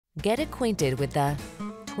Get acquainted with the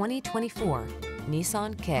 2024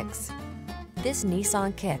 Nissan Kicks. This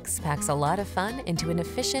Nissan Kicks packs a lot of fun into an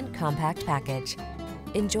efficient, compact package.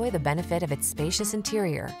 Enjoy the benefit of its spacious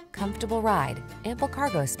interior, comfortable ride, ample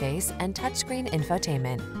cargo space, and touchscreen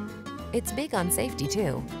infotainment. It's big on safety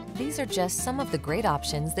too. These are just some of the great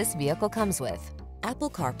options this vehicle comes with: Apple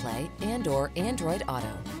CarPlay and/or Android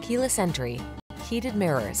Auto, keyless entry, heated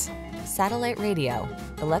mirrors, satellite radio,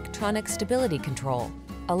 electronic stability control,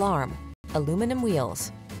 alarm, aluminum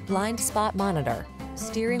wheels, blind spot monitor,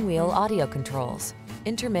 steering wheel audio controls,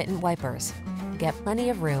 intermittent wipers. Get plenty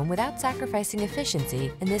of room without sacrificing efficiency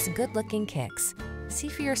in this good-looking Kicks. See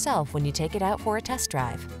for yourself when you take it out for a test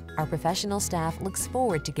drive. Our professional staff looks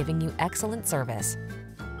forward to giving you excellent service.